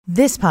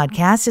This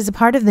podcast is a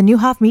part of the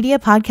Newhoff Media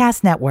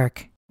Podcast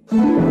Network.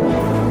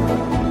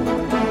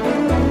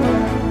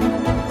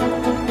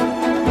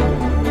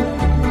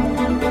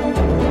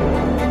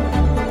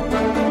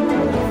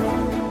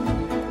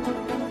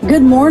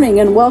 Good morning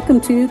and welcome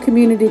to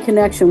Community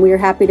Connection. We are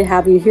happy to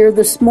have you here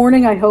this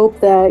morning. I hope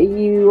that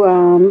you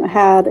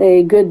had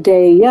a good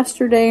day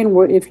yesterday,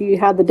 and if you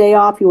had the day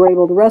off, you were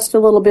able to rest a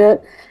little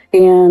bit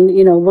and,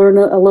 learn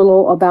a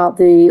little about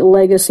the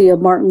legacy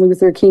of Martin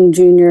Luther King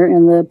Jr.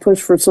 and the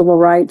push for civil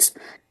rights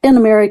in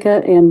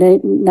America and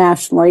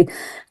nationally.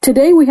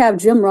 Today we have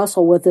Jim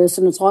Russell with us,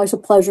 and it's always a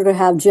pleasure to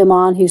have Jim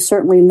on. He's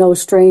certainly no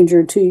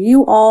stranger to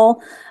you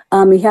all.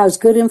 He has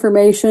good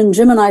information.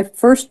 Jim and I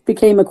first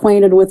became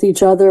acquainted with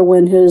each other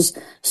when his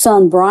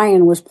son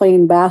Brian was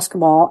playing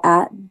basketball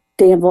at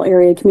Danville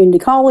Area Community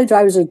College.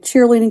 I was a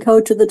cheerleading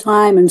coach at the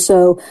time, and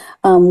so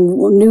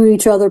knew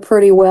each other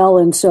pretty well.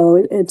 And so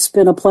it's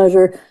been a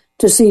pleasure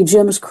to see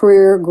Jim's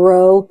career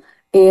grow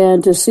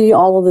and to see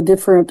all of the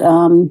different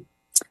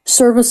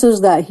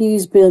services that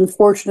he's been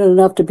fortunate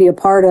enough to be a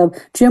part of.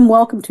 Jim,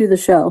 welcome to the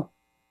show.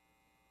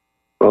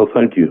 Well,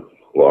 thank you,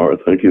 Laura.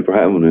 Thank you for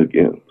having me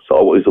again. It's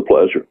always a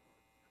pleasure.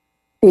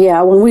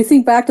 Yeah, when we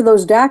think back to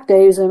those DAC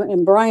days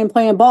and Brian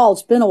playing ball,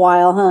 it's been a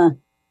while, huh?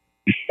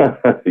 Yeah.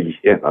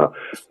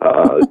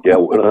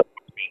 When I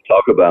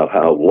talk about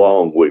how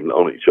long we've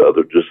known each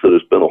other, just that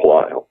it's been a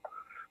while.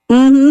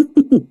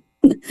 Mm-hmm.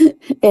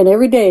 And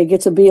every day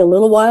gets to be a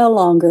little while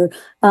longer.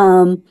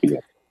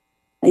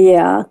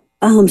 Yeah.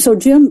 So,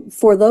 Jim,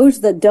 for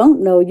those that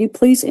don't know you,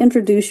 please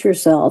introduce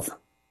yourself.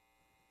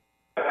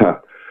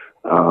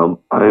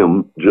 I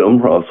am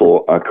Jim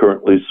Russell. I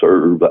currently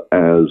serve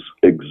as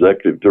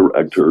Executive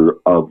Director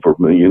of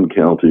Vermilion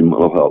County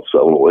Mental Health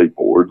 708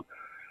 Board.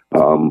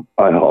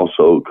 I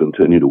also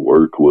continue to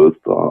work with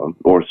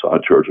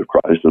Northside Church of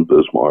Christ in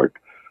Bismarck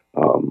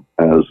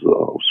as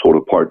a sort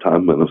of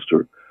part-time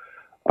minister.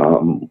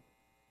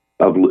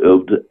 I've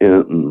lived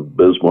in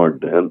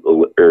Bismarck,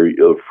 Danville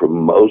area for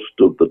most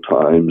of the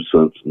time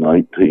since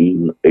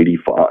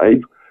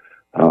 1985.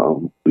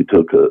 We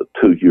took a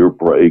 2-year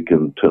break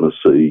in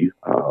Tennessee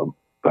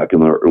back in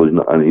the early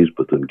 90s,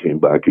 but then came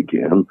back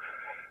again.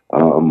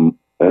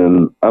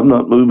 And I'm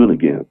not moving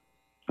again.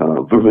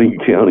 Vermilion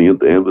County and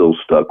Danville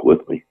stuck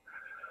with me.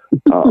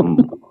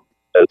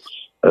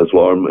 As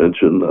Laura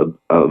mentioned,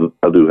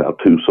 I do have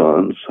 2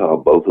 sons.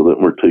 Both of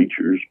them are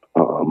teachers.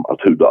 My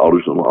 2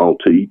 daughters-in-law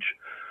teach.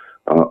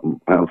 I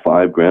have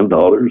 5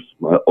 granddaughters.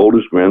 My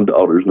oldest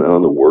granddaughter is now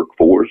in the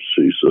workforce.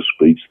 She's a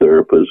speech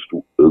therapist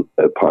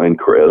at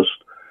Pinecrest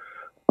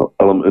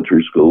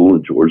Elementary School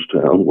in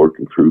Georgetown,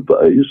 working through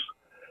BASE.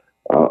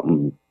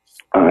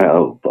 I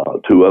have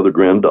 2 other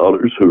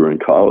granddaughters who are in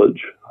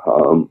college,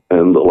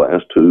 and the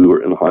last 2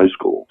 are in high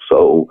school.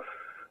 So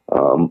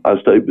I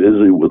stay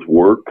busy with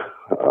work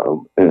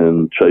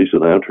and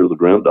chasing after the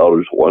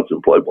granddaughters who watch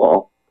them play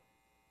ball.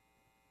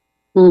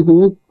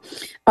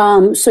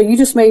 Mm-hmm. So you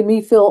just made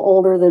me feel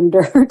older than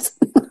dirt.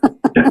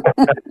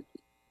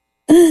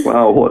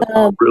 Wow, what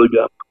really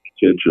got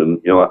my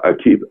attention, I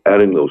keep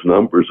adding those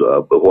numbers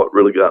up, but what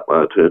really got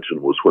my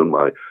attention was when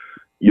my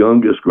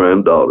youngest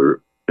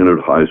granddaughter entered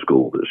high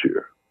school this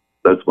year.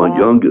 That's my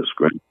youngest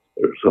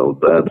granddaughter. So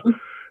that's,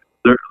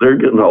 they're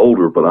getting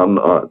older, but I'm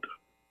not.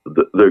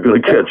 They're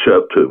going to catch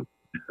up to.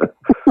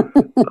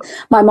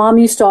 My mom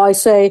used to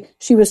always say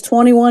she was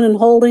 21 and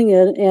holding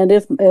it, and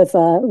if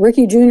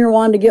Ricky Jr.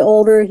 wanted to get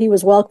older, he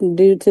was welcome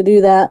to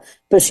do that,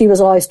 but she was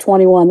always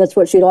 21. That's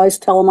what she'd always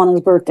tell him on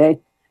his birthday.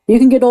 You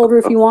can get older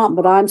if you want,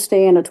 but I'm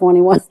staying at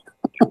 21.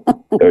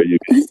 There you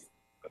go.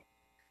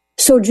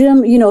 So,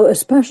 Jim,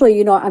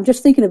 especially, I'm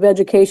just thinking of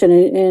education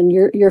and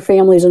your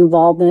family's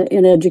involvement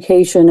in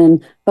education.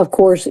 And, of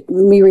course,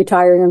 me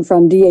retiring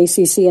from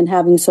DACC and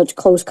having such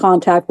close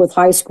contact with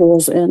high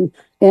schools and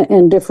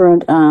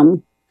different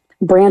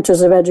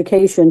branches of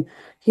education.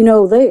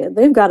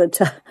 They've got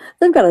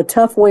a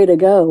tough way to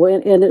go.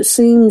 And it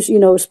seems,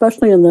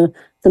 especially in the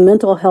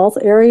mental health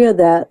area,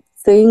 that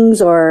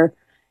things are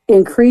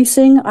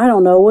increasing. I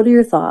don't know. What are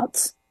your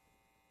thoughts?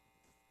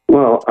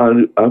 Well,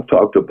 I've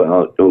talked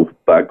about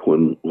back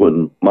when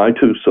my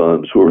 2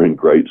 sons who were in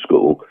grade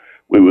school,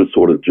 we would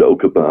sort of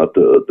joke about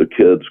the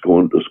kids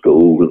going to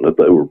school, and if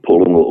they were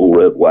pulling a little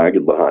red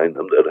wagon behind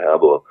them, they'd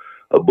have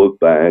a book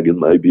bag and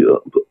maybe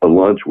a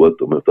lunch with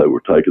them if they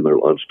were taking their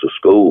lunch to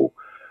school.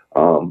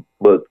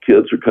 But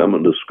kids are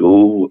coming to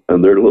school,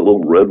 and their little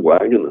red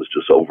wagon is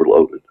just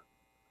overloaded.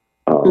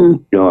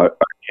 Our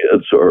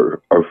kids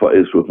are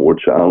faced with more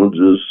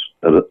challenges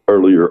at an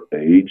earlier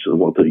age than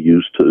what they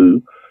used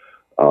to.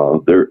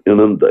 They're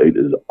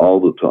inundated all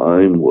the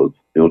time with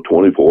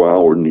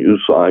 24-hour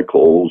news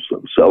cycles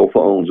and cell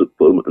phones that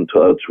put them in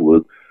touch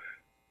with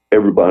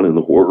everybody in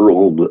the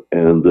world.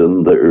 And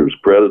then there's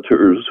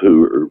predators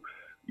who are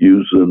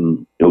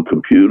using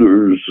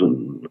computers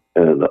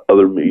and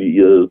other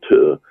media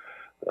to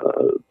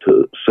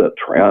set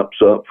traps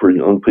up for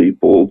young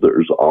people.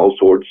 There's all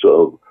sorts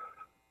of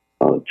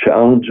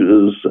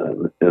challenges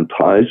and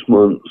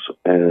enticements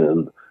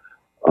and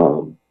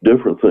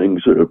different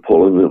things that are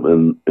pulling them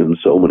in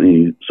so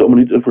many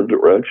different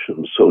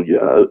directions. So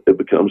yeah, it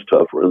becomes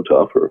tougher and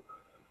tougher.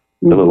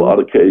 In a lot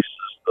of cases,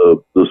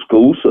 the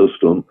school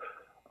system,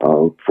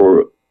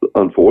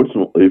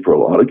 unfortunately for a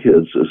lot of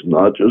kids, is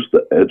not just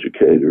the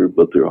educator,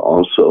 but they're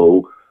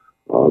also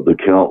the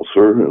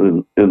counselor,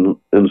 and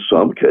in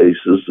some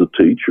cases, the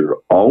teacher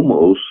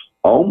almost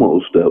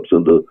steps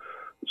into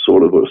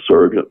sort of a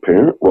surrogate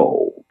parent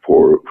role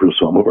for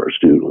some of our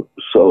students.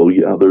 So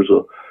yeah, there's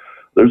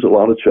a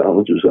lot of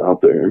challenges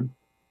out there.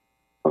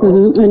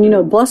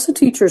 And bless the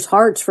teachers'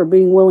 hearts for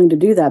being willing to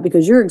do that,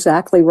 because you're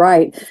exactly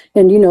right.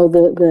 And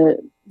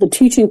the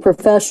teaching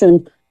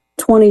profession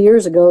 20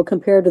 years ago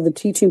compared to the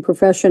teaching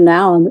profession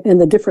now,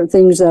 and the different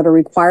things that are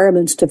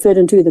requirements to fit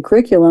into the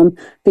curriculum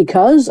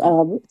because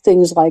of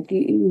things like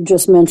you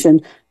just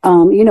mentioned,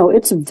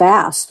 it's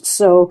vast.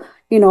 So,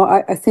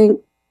 I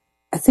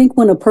think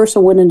when a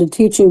person went into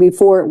teaching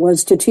before, it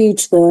was to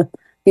teach the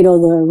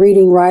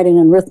reading, writing,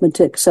 and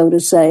arithmetic, so to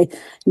say.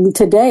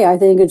 Today, I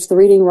think it's the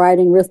reading,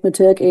 writing,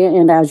 arithmetic,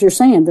 and as you're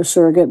saying, the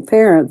surrogate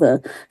parent,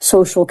 the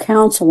social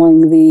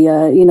counseling,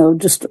 the,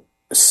 just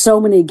so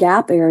many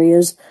gap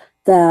areas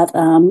that,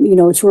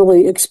 it's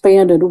really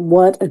expanded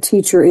what a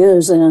teacher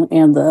is,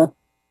 and the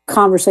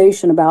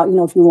conversation about,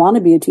 if you want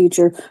to be a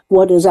teacher,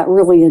 what does that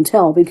really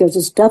entail? Because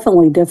it's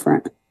definitely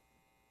different.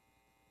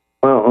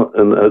 Well,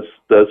 and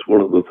that's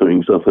one of the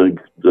things I think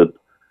that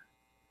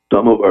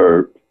some of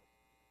our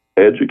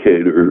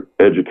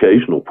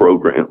educational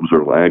programs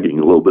are lagging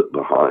a little bit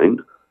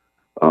behind,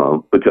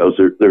 because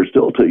they're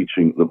still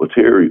teaching the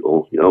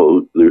material.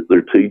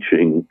 They're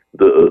teaching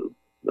the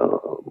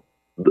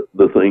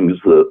things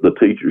that the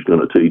teacher's going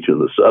to teach in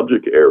the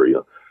subject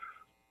area,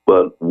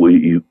 but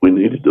we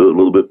need to do a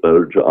little bit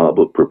better job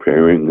of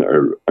preparing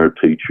our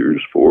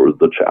teachers for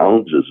the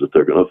challenges that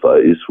they're going to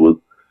face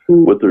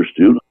with their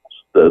students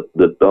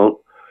that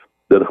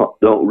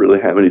don't really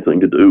have anything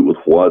to do with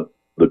what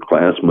the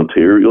class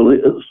material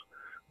is,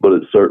 but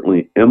it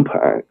certainly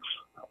impacts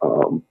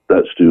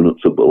that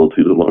student's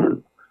ability to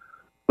learn.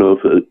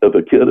 If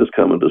a kid is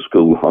coming to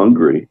school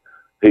hungry,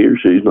 he or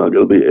she's not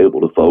going to be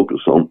able to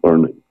focus on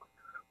learning.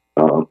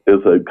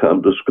 If they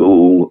come to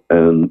school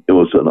and it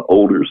was an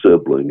older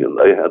sibling and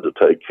they had to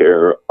take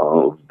care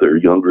of their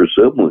younger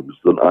siblings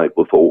the night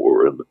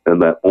before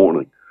and that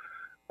morning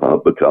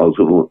because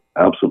of an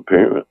absent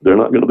parent, they're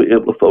not going to be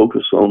able to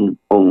focus on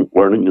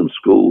learning in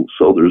school.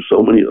 So there's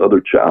so many other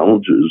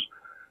challenges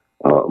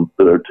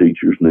that our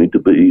teachers need to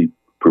be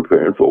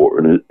prepared for,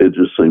 and it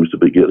just seems to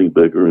be getting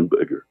bigger and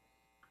bigger.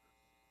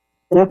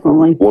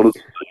 Definitely.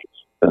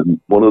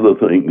 One of the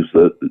things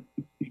that,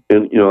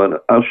 and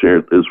I've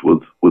shared this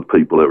with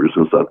people ever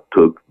since I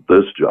took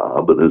this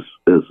job, and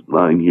it's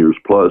 9 years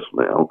plus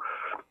now.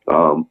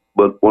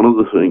 But one of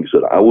the things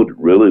that I would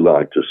really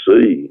like to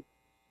see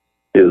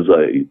is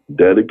a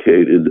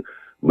dedicated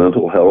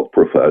mental health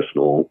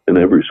professional in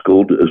every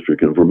school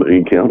district in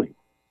Vermilion County.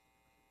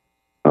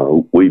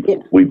 We've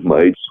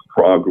made some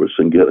progress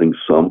in getting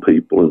some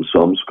people in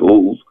some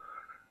schools,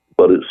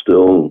 but it's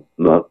still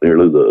not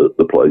nearly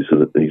the place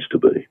that it needs to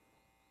be.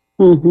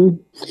 Mm-hmm.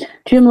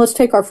 Jim, let's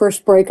take our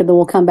first break, and then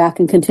we'll come back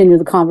and continue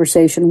the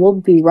conversation. We'll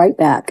be right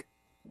back.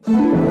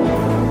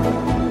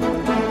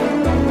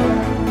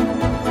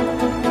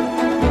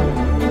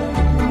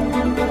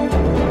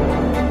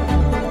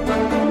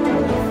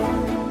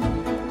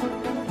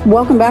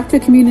 Welcome back to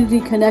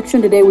Community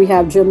Connection. Today we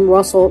have Jim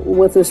Russell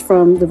with us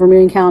from the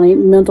Vermilion County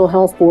Mental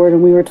Health Board,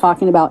 and we were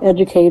talking about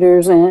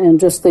educators and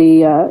just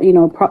the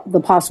the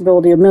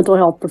possibility of mental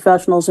health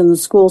professionals in the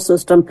school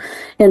system.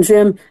 And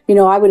Jim,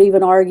 I would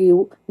even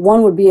argue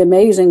one would be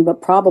amazing,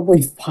 but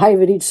probably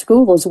 5 at each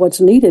school is what's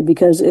needed,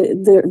 because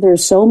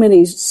there's so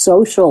many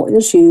social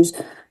issues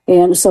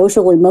and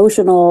social,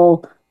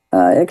 emotional,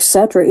 et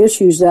cetera,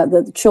 issues that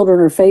the children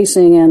are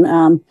facing.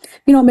 And,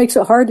 it makes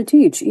it hard to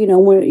teach.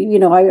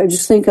 I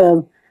just think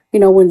of,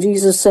 when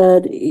Jesus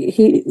said,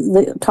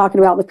 talking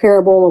about the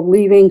parable of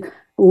leaving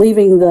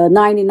the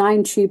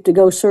 99 sheep to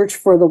go search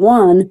for the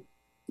one.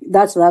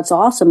 That's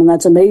awesome, and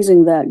that's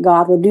amazing that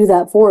God would do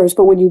that for us.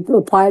 But when you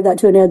apply that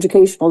to an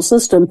educational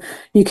system,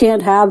 you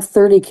can't have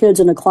 30 kids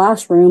in a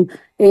classroom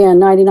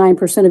and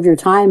 99% of your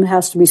time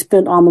has to be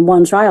spent on the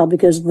one child,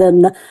 because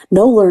then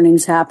no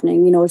learning's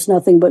happening. It's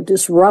nothing but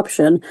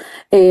disruption.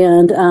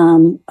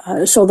 And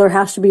so there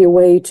has to be a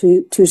way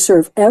to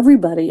serve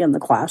everybody in the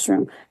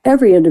classroom,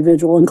 every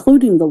individual,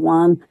 including the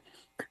one.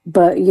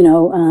 But,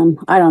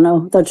 I don't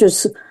know. That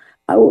just...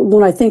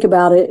 when I think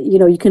about it,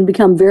 you can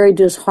become very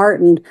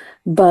disheartened,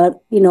 but,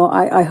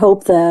 I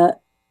hope that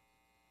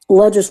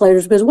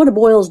legislators, because what it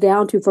boils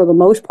down to for the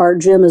most part,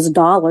 Jim, is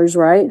dollars,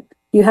 right?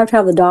 You have to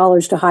have the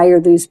dollars to hire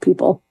these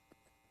people.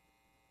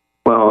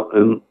 Well,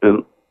 and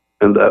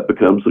that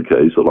becomes the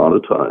case a lot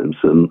of times.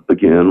 And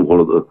again,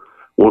 one of the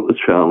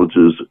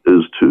challenges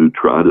is to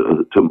try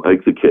to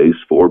make the case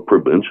for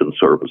prevention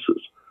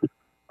services.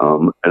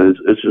 And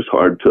it's just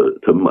hard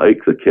to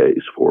make the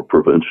case for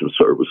prevention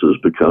services,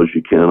 because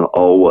you can't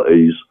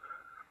always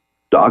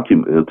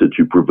document that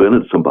you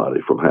prevented somebody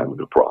from having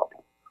a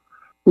problem.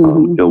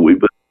 Mm-hmm. We've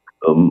been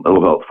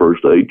mental health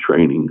first aid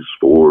trainings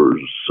for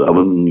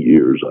 7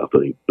 years, I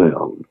think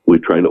now. We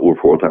trained over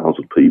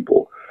 4,000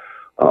 people.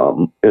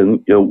 And,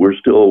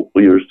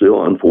 we are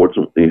still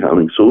unfortunately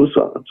having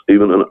suicides,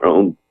 even in our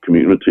own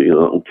community and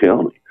our own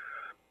county.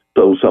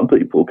 So some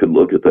people can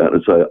look at that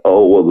and say,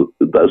 oh, well,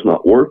 that's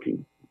not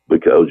working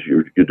because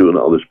you're doing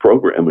all this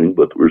programming,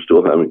 but we're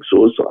still having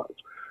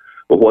suicides.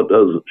 But what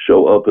doesn't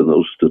show up in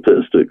those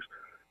statistics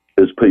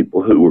is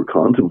people who were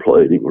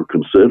contemplating or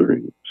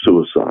considering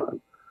suicide,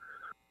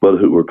 but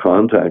who were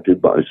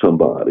contacted by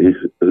somebody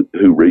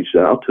who reached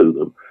out to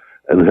them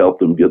and helped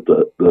them get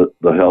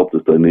the help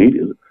that they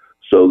needed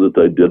so that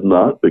they did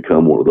not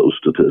become one of those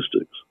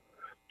statistics.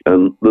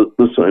 And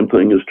the same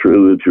thing is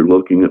true if you're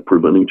looking at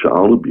preventing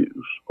child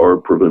abuse or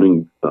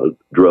preventing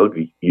drug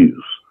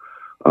use.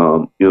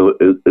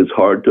 It's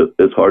hard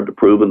to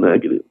prove a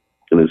negative,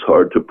 and it's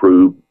hard to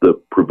prove that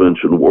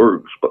prevention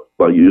works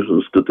by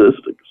using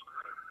statistics.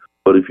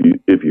 But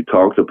if you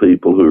talk to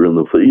people who are in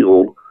the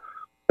field,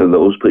 and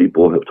those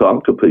people have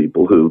talked to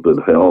people who've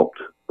been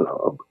helped,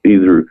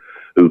 either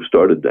who've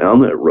started down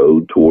that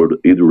road toward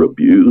either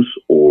abuse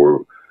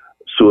or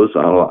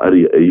suicidal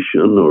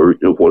ideation or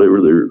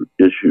whatever their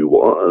issue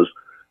was,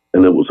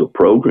 and there was a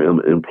program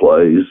in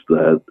place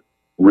that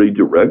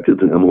redirected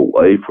them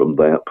away from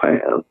that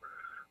path,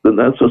 then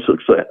that's a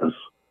success.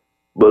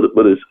 But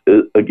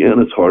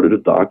it's harder to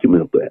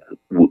document that.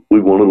 We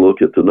want to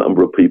look at the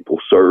number of people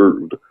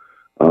served,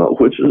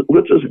 which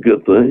is a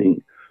good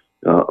thing.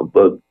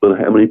 But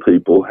how many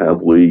people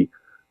have we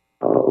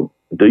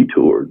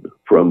detoured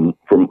from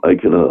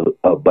making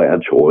a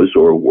bad choice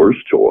or a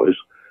worse choice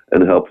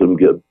and help them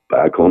get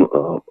back on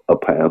a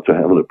path to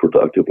having a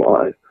productive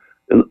life?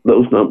 And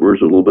those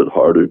numbers are a little bit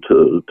harder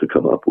to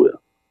come up with.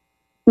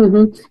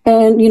 Mm-hmm.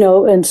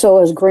 And so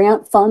as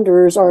grant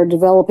funders are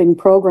developing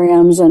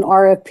programs and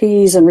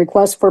RFPs and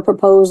requests for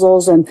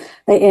proposals and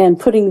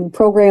putting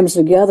programs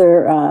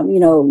together,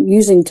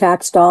 using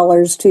tax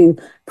dollars to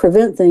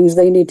prevent things,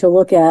 they need to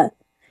look at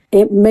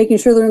making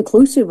sure they're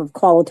inclusive of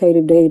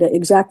qualitative data,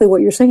 exactly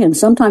what you're saying.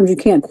 Sometimes you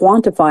can't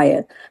quantify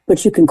it,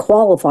 but you can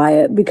qualify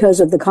it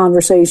because of the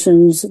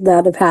conversations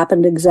that have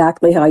happened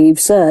exactly how you've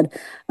said.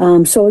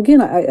 So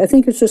again, I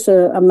think it's just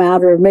a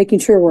matter of making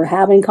sure we're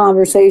having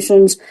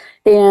conversations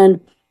and,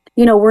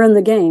 we're in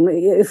the game.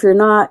 If you're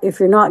not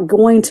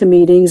going to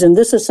meetings, and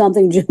this is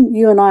something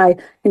you and I,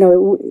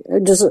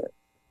 just...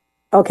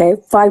 Okay,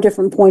 5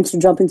 different points are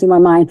jumping through my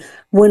mind.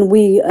 When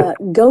we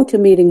go to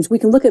meetings, we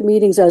can look at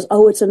meetings as,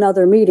 oh, it's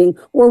another meeting,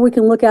 or we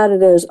can look at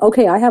it as,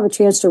 okay, I have a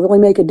chance to really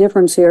make a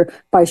difference here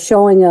by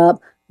showing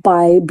up,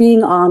 by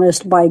being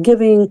honest, by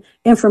giving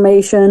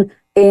information,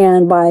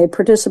 and by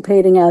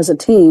participating as a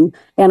team.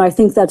 And I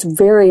think that's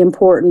very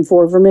important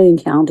for Vermilion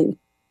County.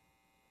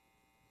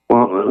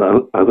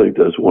 Well, I think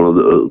that's one of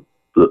the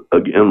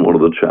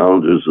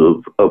challenges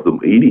of the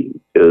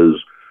meeting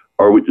is,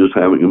 are we just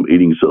having a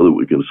meeting so that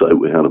we can say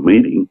we had a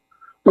meeting?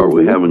 Or are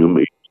we having a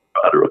meeting to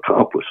try to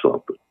accomplish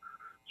something?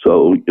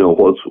 So,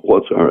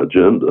 what's our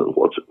agenda?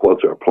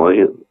 What's our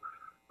plan?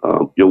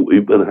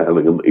 We've been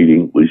having a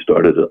meeting. We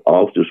started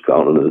off just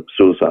calling it a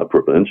suicide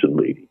prevention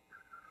meeting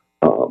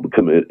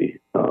committee.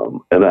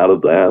 And out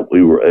of that,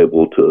 we were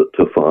able to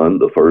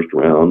fund the first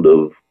round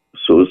of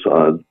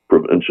suicide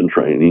prevention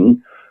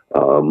training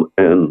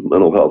and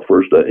mental health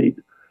first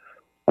aid.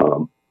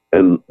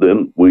 And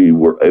then we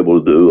were able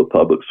to do a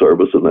public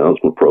service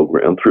announcement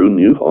program through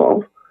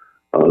Newhoff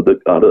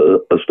that got a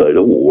state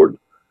award.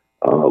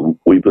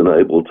 We've been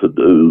able to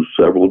do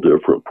several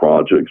different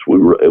projects. We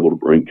were able to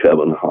bring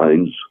Kevin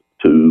Hines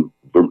to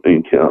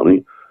Vermilion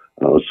County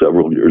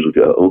several years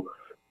ago.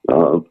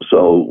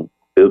 So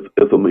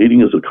if a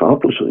meeting is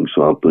accomplishing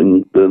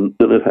something, then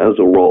it has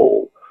a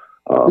role.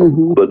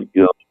 But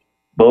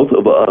both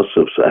of us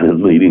have sat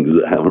in meetings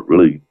that haven't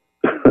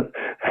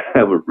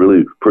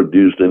really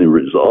produced any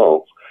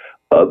results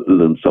other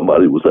than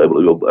somebody was able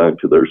to go back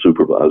to their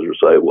supervisor and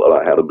say, well,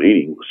 I had a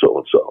meeting with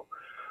so-and-so.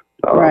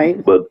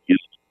 Right. But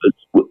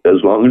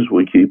as long as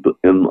we keep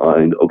in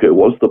mind, okay,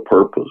 what's the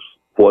purpose?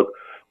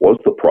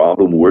 What's the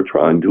problem we're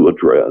trying to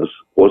address?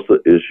 What's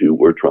the issue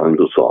we're trying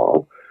to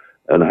solve?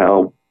 And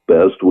how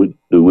best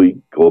do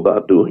we go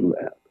about doing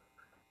that?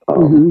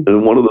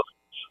 And one of the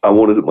things I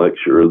wanted to make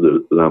sure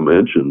that I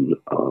mentioned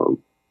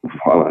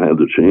while I had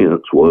the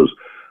chance was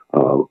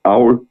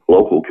our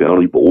local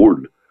county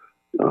board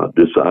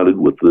decided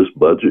with this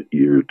budget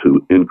year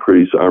to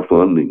increase our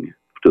funding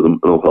to the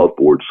mental health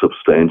board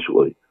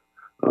substantially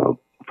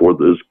for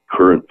this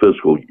current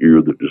fiscal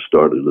year that just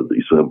started in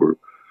December.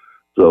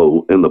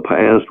 So in the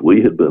past,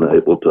 we had been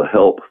able to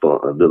help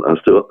fund, and I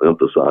still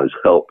emphasize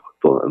help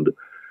fund,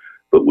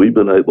 but we've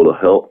been able to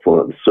help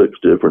fund 6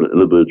 different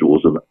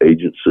individuals and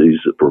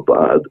agencies that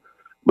provide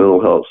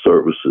mental health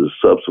services,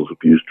 substance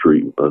abuse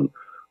treatment,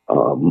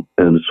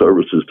 and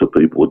services to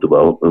people with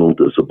developmental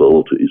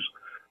disabilities.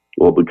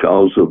 Well,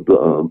 because of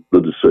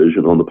the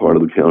decision on the part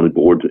of the county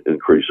board to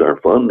increase our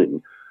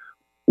funding,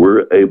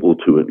 we're able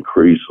to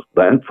increase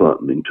that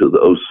funding to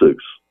those 6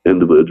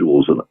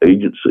 individuals and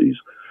agencies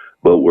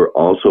but we're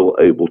also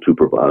able to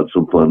provide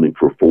some funding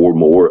for 4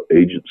 more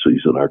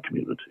agencies in our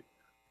community.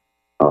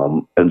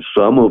 And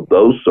some of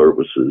those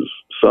services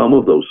are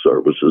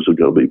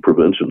going to be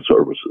prevention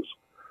services.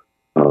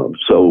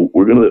 So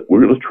we're going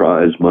to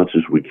try as much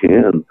as we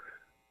can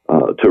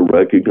to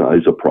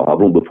recognize a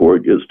problem before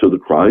it gets to the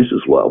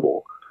crisis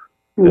level,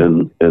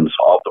 and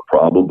solve the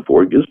problem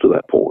before it gets to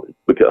that point.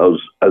 Because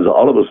as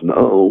all of us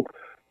know,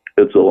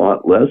 it's a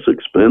lot less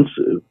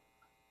expensive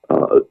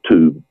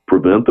to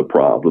prevent the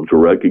problem, to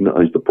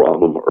recognize the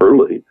problem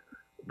early,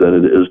 than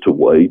it is to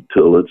wait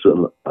till it's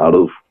an out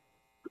of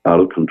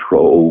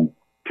control,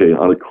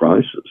 chaotic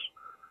crisis.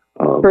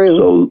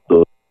 So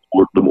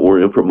the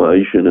more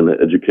information and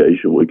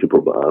education we can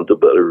provide, the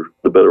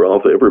better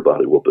off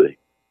everybody will be.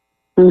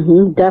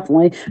 Mm-hmm,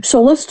 definitely.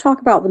 So let's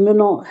talk about the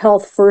mental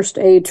health first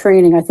aid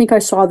training. I think I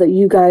saw that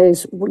you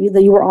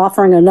were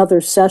offering another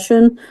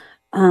session.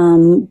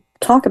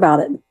 Talk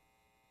about it.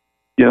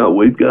 Yeah,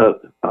 we've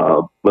got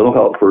mental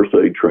health first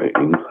aid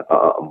training.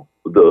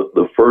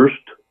 The first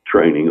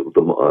training of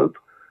the month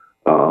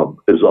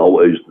is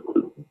always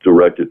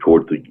directed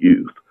toward the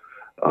youth.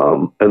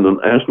 And the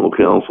National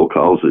Council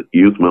calls it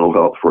Youth Mental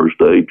Health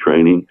First Aid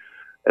Training,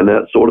 and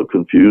that sort of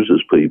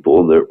confuses people,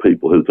 and there are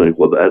people who think,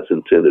 well, that's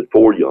intended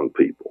for young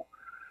people.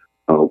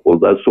 Well,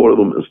 that's sort of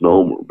a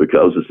misnomer,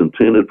 because it's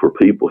intended for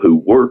people who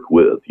work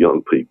with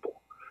young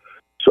people.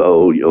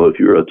 So, if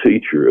you're a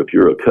teacher, if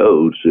you're a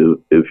coach,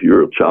 if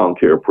you're a child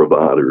care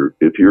provider,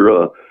 if you're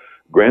a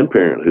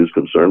grandparent who's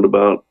concerned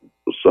about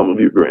some of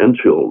your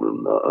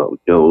grandchildren,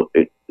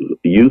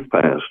 youth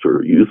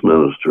pastor, youth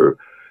minister,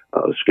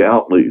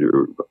 scout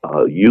leader,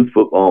 youth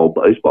football,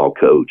 baseball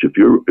coach, if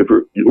you're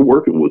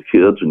working with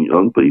kids and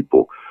young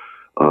people,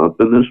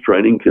 then this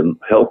training can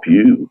help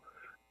you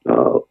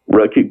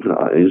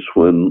recognize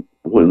when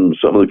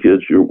some of the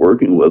kids you're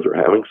working with are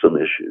having some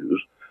issues.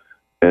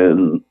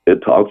 And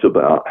it talks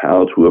about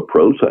how to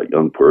approach that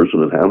young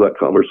person and have that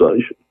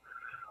conversation.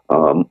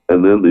 And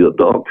then the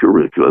adult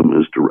curriculum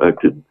is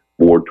directed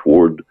more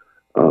toward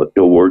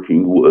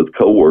working with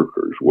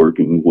coworkers,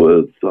 working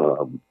with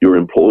your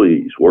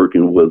employees,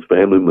 working with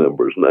family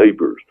members,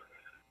 neighbors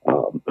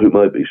who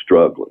might be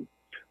struggling.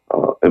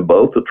 And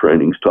both the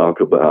trainings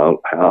talk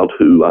about how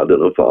to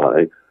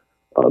identify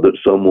that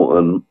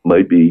someone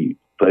may be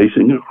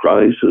facing a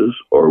crisis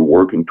or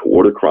working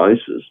toward a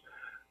crisis,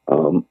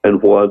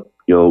 and what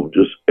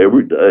just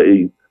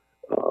everyday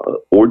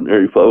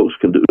ordinary folks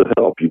can do to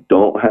help. You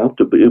don't have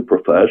to be a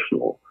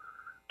professional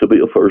to be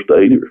a first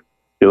aider.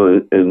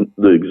 And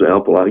the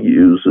example I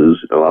use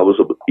is, I was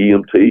an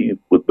EMT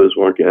with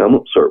Bismarck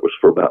Ambulance Service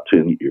for about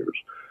 10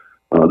 years.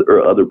 There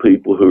are other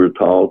people who are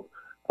taught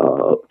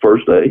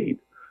first aid.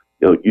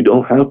 You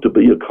don't have to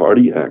be a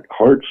cardiac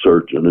heart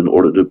surgeon in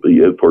order to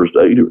be a first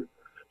aider.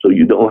 So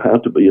you don't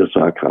have to be a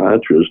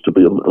psychiatrist to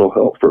be a mental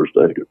health first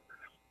aider.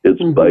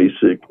 It's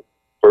basic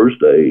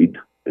first aid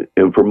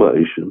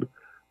information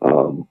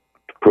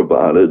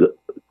provided,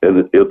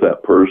 and if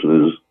that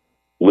person is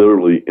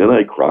literally in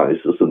a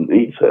crisis and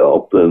needs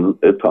help, then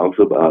it talks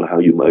about how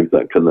you make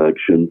that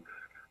connection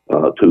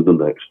to the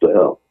next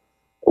step.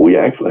 We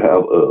actually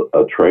have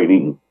a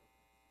training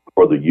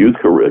for the youth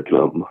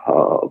curriculum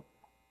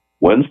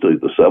Wednesday,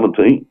 the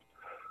 17th,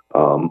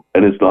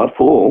 and it's not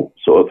full.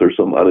 So if there's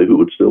somebody who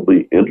would still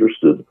be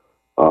interested,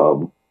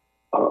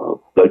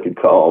 they can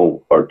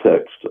call or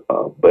text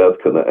Beth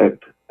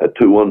Connect at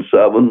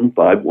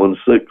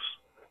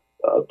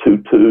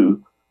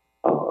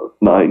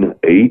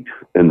 217-516-2298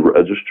 and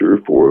register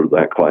for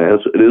that class.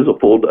 It is a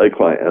full day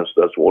class.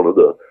 That's one of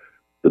the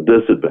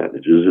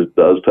disadvantages. It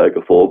does take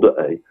a full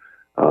day,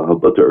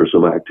 but there are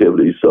some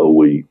activities, so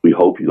we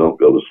hope you don't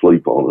go to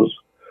sleep on us.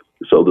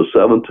 So the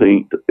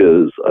 17th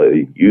is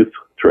a youth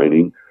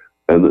training,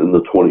 and then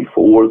the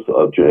 24th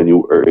of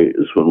January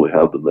is when we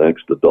have the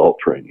next adult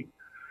training.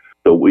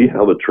 So we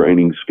have a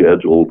training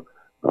scheduled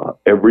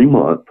every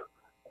month,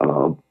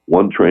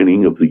 one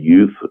training of the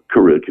youth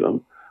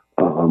curriculum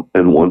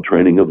and one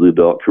training of the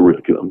adult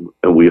curriculum,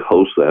 and we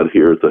host that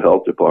here at the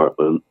health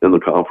department in the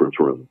conference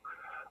room.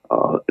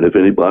 And if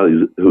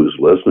anybody who's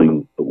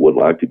listening would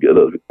like to get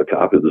a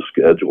copy of the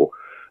schedule,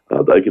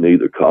 they can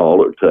either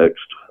call or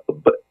text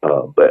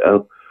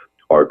Beth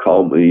or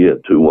call me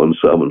at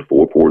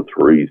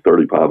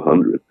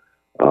 217-443-3500,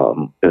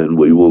 and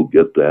we will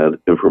get that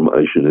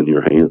information in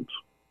your hands.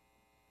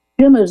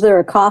 Jim, is there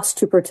a cost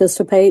to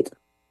participate?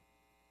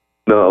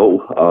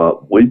 No,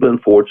 we've been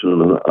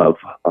fortunate enough.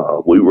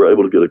 We were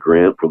able to get a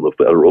grant from the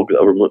federal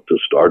government to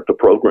start the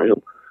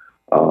program.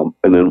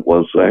 And then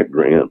once that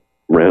grant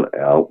ran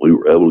out, we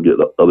were able to get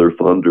other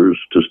funders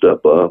to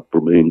step up.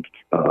 For me,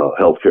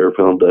 Healthcare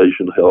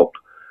Foundation helped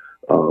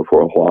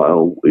for a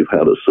while. We've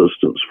had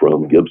assistance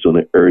from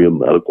Gibson Area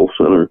Medical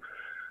Center.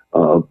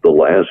 The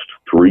last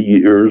 3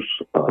 years,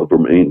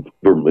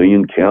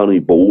 Vermilion County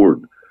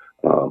Board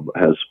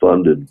has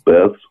funded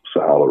Beth's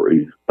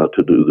salary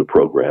to do the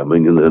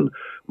programming, and then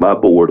my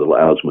board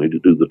allows me to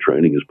do the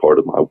training as part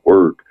of my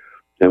work,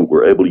 and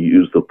we're able to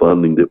use the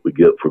funding that we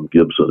get from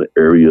Gibson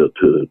area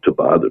to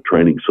buy the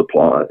training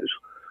supplies.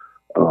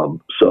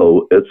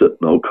 So it's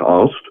at no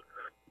cost.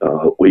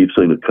 We've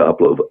seen a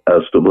couple of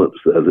estimates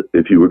that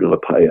if you were going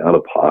to pay out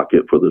of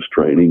pocket for this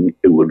training,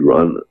 it would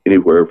run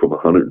anywhere from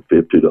 $150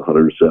 to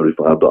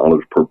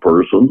 $175 per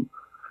person.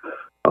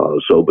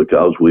 So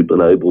because we've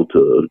been able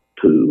to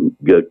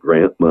get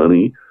grant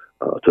money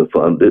to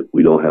fund it,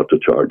 we don't have to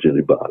charge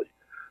anybody.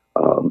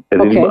 And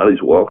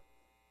anybody's welcome.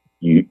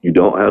 You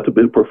don't have to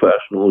be a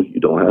professional. You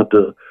don't have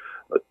to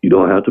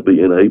be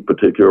in a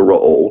particular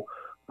role.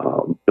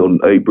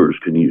 Neighbors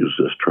can use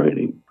this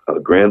training.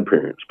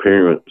 Grandparents,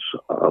 parents,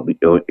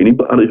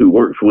 anybody who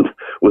works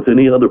with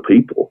any other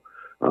people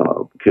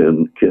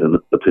can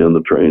attend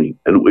the training.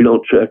 And we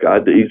don't check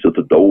IDs at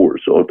the door.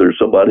 So if there's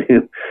somebody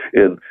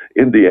in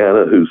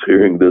Indiana who's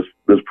hearing this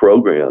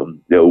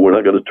program, we're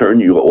not going to turn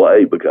you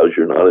away because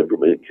you're not in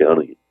Vermilion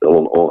County,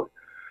 Illinois.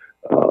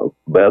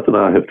 Beth and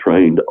I have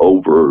trained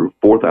over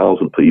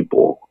 4,000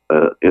 people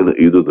in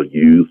either the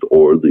youth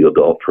or the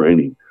adult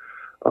training.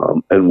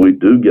 And we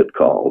do get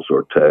calls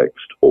or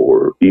text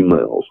or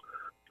emails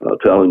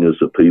telling us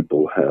that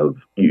people have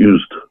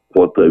used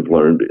what they've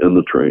learned in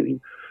the training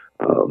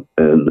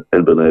and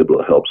been able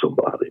to help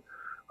somebody.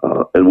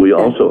 And we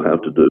also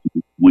have to do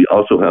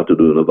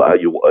an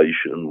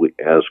evaluation. We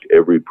ask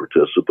every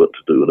participant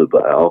to do an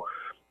eval,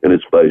 and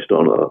it's based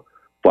on a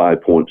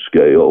 5-point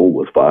scale,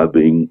 with 5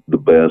 being the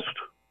best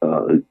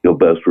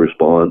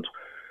response.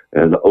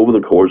 And over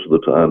the course of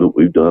the time that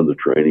we've done the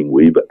training,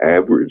 we've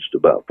averaged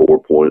about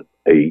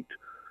 4.8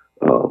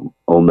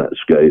 on that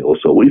scale.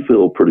 So we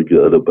feel pretty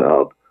good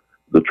about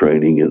the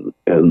training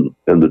and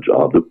the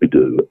job that we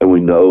do, and we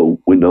know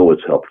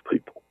it's helped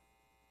people.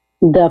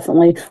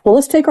 Definitely. Well,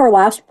 let's take our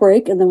last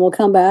break, and then we'll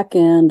come back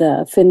and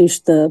finish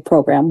the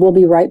program. We'll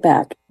be right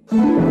back.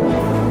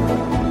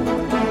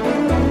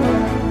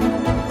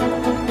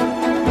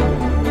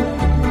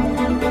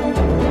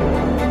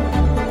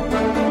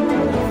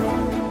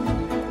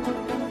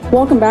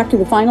 Welcome back to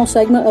the final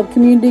segment of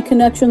Community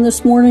Connection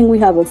this morning. We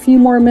have a few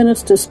more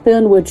minutes to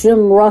spend with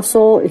Jim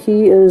Russell.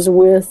 He is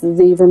with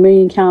the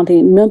Vermilion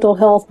County Mental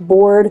Health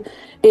Board.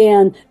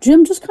 And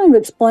Jim, just kind of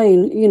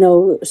explain,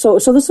 so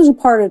this is a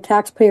part of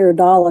taxpayer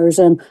dollars,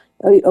 and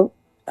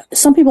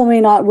some people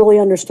may not really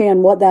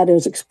understand what that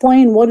is.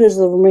 Explain, what is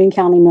the Vermilion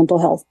County Mental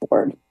Health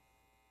Board?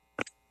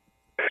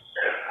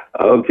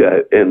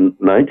 Okay. In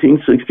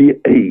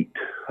 1968,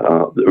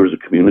 there was a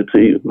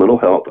Community Mental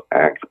Health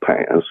Act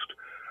passed.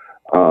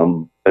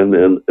 And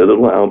then it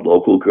allowed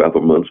local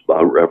governments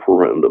by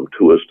referendum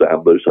to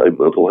establish a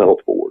mental health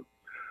board.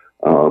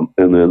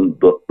 And then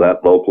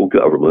that local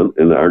government,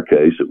 in our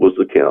case, it was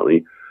the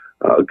county,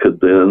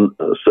 could then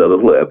set a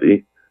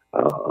levy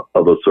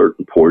of a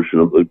certain portion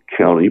of the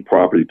county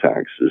property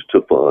taxes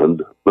to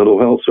fund mental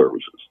health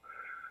services.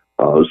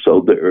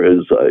 So there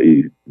is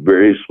a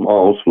very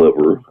small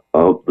sliver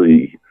of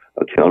the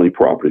county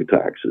property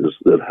taxes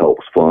that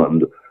helps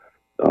fund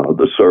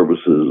the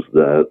services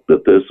that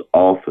this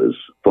office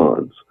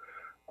funds.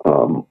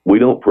 We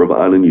don't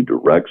provide any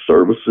direct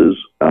services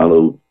out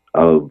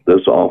of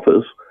this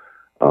office,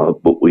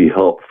 but we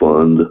help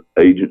fund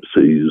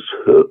agencies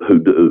who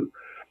do.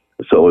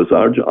 So it's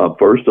our job,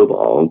 first of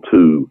all,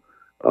 to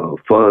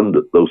fund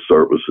those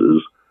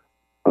services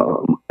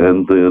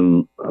and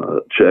then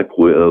check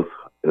with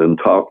and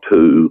talk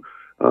to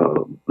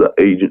the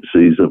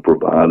agencies and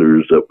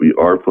providers that we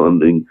are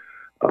funding,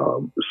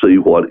 see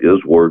what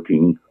is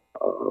working,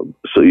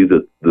 see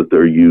that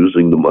they're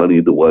using the money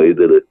the way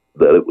that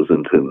it was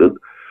intended,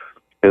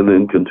 and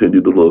then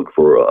continue to look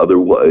for other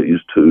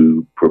ways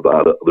to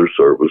provide other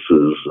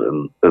services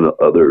and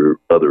other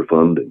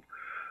funding.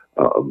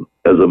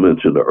 As I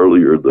mentioned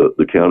earlier,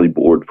 the county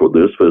board for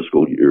this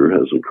fiscal year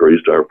has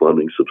increased our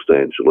funding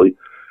substantially.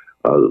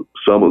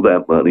 Some of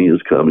that money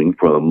is coming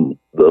from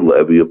the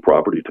levy of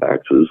property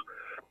taxes.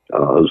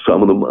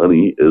 Some of the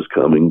money is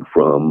coming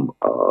from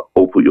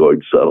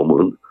opioid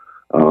settlement.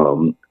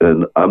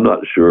 And I'm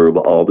not sure of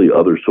all the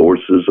other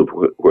sources of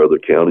where the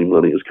county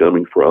money is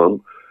coming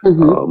from.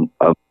 Mm-hmm.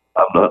 I'm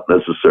not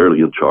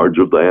necessarily in charge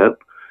of that.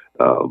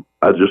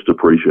 I just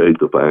appreciate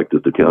the fact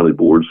that the county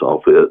board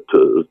saw fit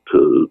to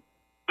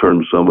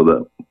turn some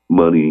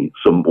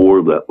more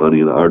of that money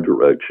in our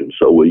direction,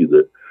 so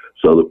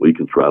that we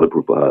can try to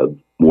provide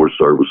more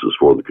services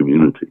for the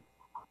community.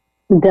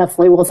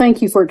 Definitely. Well,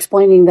 thank you for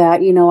explaining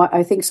that.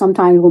 I think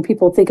sometimes when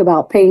people think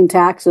about paying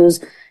taxes,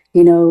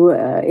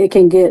 it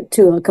can get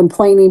to a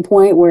complaining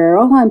point where,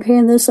 I'm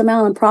paying this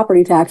amount in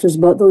property taxes,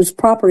 but those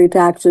property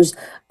taxes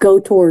go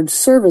towards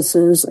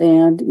services,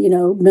 and,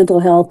 mental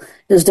health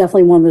is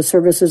definitely one of the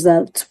services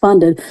that's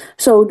funded.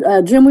 So,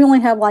 Jim, we only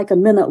have like a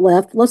minute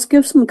left. Let's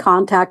give some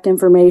contact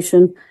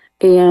information,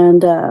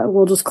 and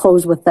we'll just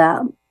close with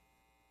that.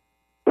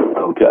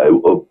 Okay.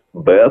 Well,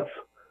 Beth,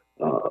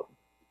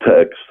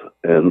 text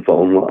and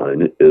phone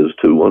line is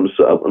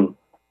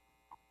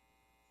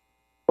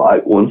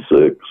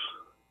 217-516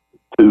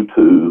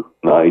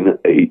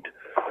 2298,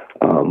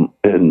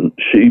 and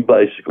she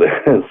basically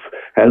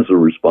has the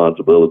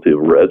responsibility of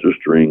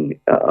registering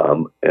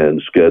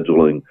and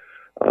scheduling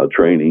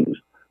trainings.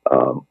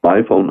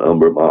 My phone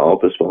number, my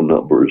office phone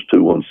number is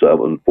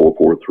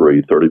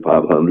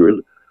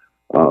 217-443-3500.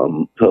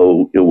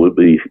 So would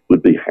be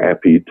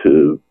happy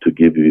to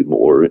give you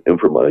more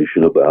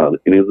information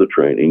about any of the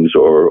trainings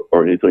or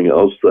anything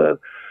else that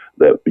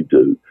we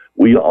do.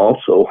 We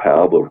also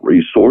have a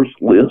resource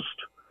list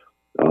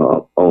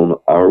on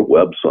our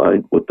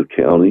website with the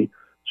county.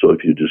 So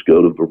if you just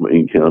go to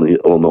Vermilion County,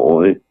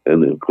 Illinois,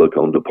 and then click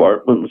on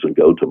departments and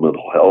go to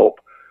mental health,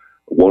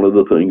 one of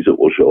the things that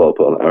will show up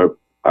on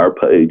our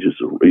page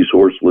is a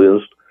resource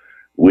list.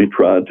 We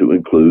try to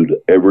include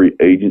every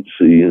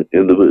agency,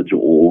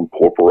 individual,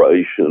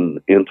 corporation,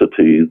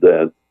 entity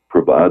that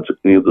provides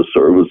any of the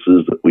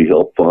services that we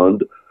help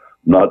fund,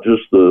 not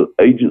just the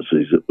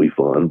agencies that we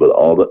fund, but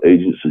all the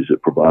agencies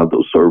that provide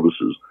those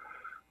services,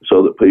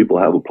 so that people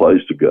have a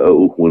place to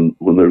go when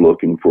they're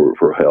looking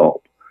for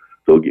help.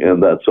 So again,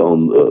 that's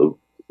on the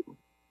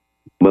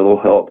Mental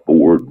Health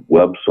Board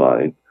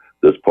website.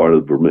 That's part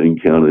of the Vermilion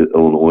County,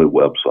 Illinois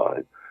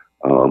website.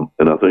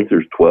 And I think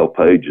there's 12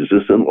 pages.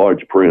 It's in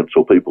large print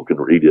so people can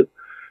read it,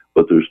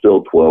 but there's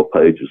still 12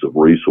 pages of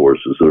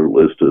resources that are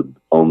listed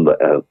on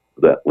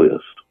that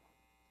list.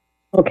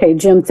 Okay,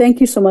 Jim, thank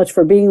you so much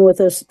for being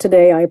with us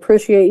today. I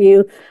appreciate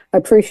you. I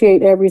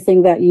appreciate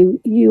everything that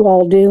you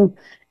all do.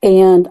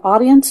 And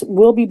audience,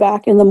 we'll be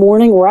back in the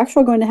morning. We're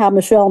actually going to have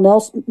Michelle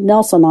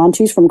Nelson on.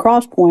 She's from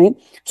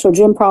Crosspoint, so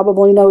Jim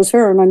probably knows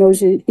her, and I know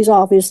he's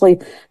obviously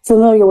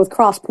familiar with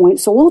Crosspoint.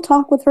 So we'll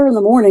talk with her in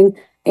the morning.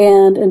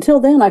 And until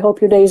then, I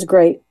hope your day is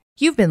great.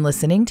 You've been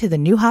listening to the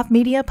Neuhoff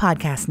Media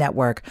Podcast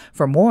Network.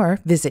 For more,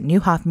 visit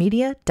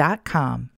neuhoffmedia.com.